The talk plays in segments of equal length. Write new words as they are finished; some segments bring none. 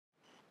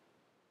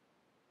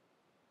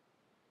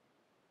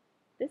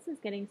This is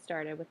getting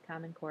started with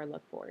Common Core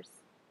Look-Fors.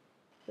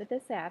 With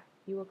this app,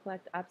 you will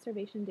collect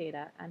observation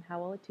data on how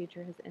well a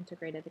teacher has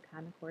integrated the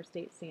Common Core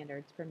state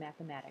standards for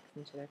mathematics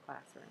into their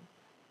classroom.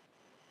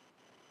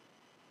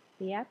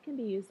 The app can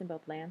be used in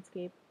both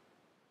landscape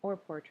or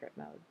portrait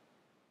mode.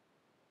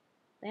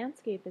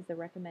 Landscape is the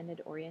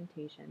recommended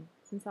orientation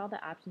since all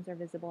the options are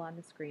visible on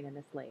the screen in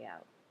this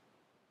layout.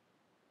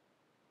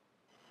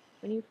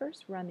 When you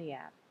first run the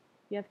app,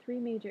 you have three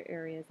major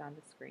areas on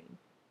the screen: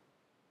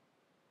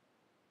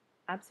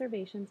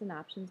 observations and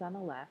options on the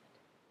left,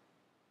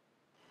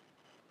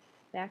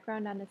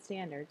 background on the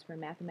standards for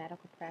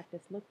mathematical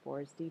practice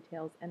look-fors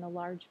details in the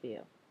large view,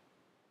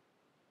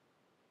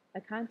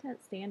 a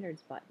content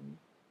standards button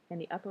in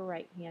the upper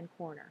right-hand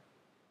corner.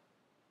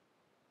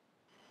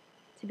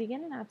 To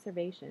begin an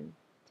observation,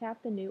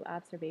 tap the New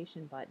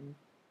Observation button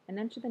and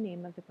enter the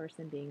name of the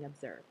person being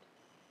observed.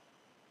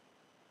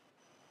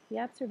 The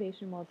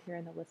observation will appear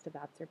in the list of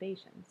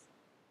observations.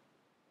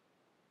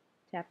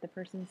 Tap the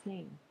person's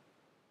name.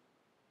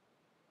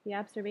 The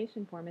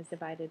observation form is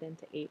divided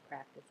into 8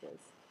 practices.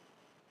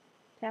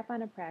 Tap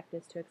on a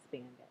practice to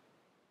expand it.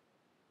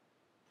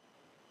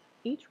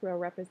 Each row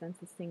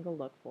represents a single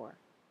look-for.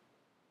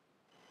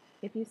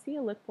 If you see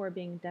a look-for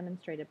being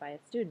demonstrated by a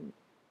student,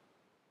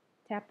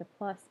 tap the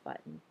plus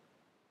button.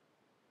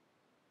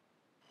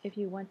 If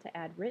you want to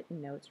add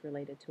written notes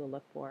related to a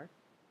look-for,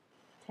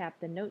 tap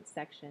the Notes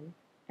section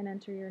and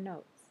enter your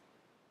notes.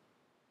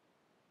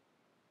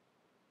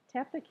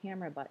 Tap the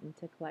camera button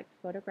to collect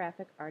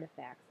photographic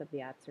artifacts of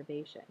the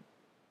observation.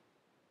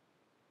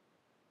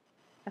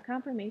 A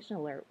confirmation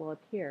alert will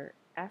appear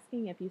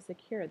asking if you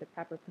secure the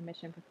proper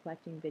permission for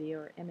collecting video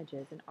or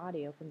images and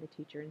audio from the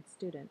teacher and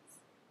students.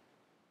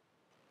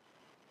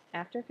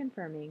 After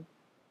confirming,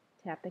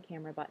 tap the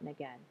camera button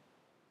again.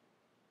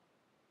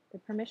 The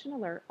permission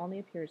alert only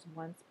appears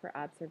once per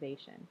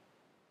observation.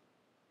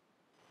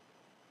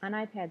 On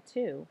iPad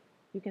 2,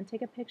 you can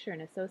take a picture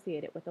and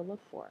associate it with a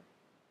look-for.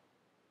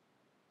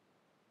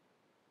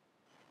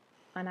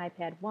 On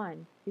iPad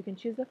 1, you can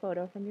choose a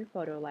photo from your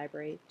photo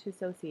library to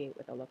associate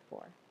with a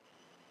look-for.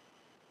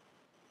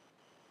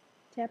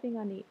 Tapping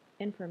on the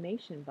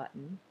Information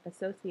button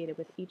associated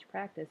with each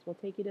practice will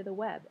take you to the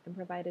web and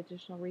provide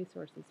additional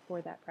resources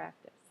for that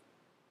practice.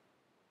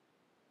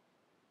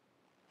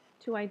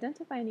 To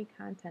identify any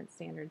content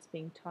standards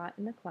being taught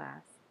in the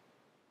class,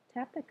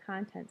 tap the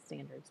Content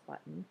Standards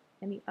button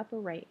in the upper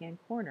right-hand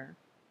corner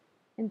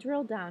and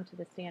drill down to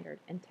the standard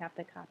and tap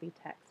the Copy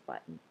Text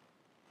button.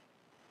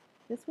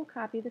 This will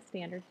copy the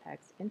standard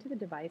text into the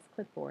device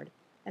clipboard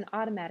and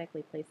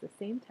automatically place the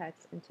same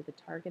text into the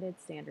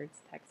targeted standards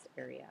text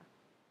area.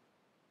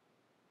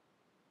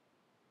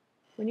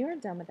 When you are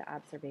done with the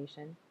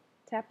observation,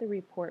 tap the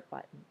Report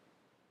button.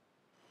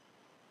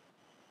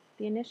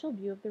 The initial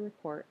view of the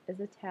report is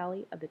a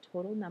tally of the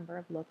total number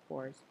of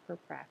look-fors per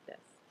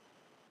practice.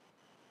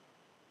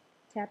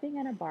 Tapping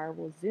on a bar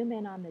will zoom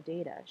in on the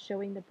data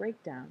showing the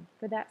breakdown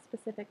for that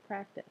specific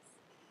practice.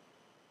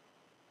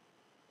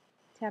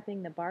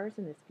 Tapping the bars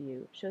in this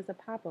view shows a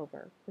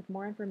popover with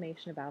more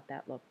information about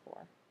that look-for.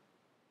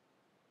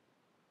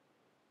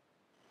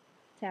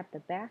 Tap the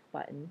Back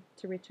button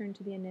to return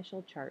to the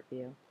initial chart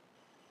view.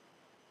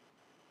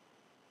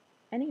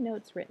 Any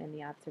notes written in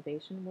the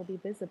observation will be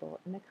visible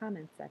in the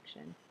Comments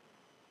section.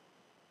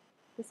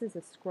 This is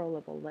a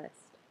scrollable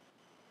list.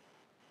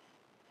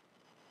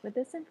 With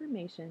this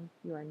information,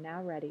 you are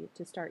now ready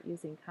to start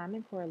using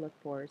Common Core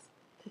Look-Fors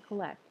to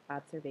collect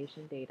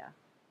observation data.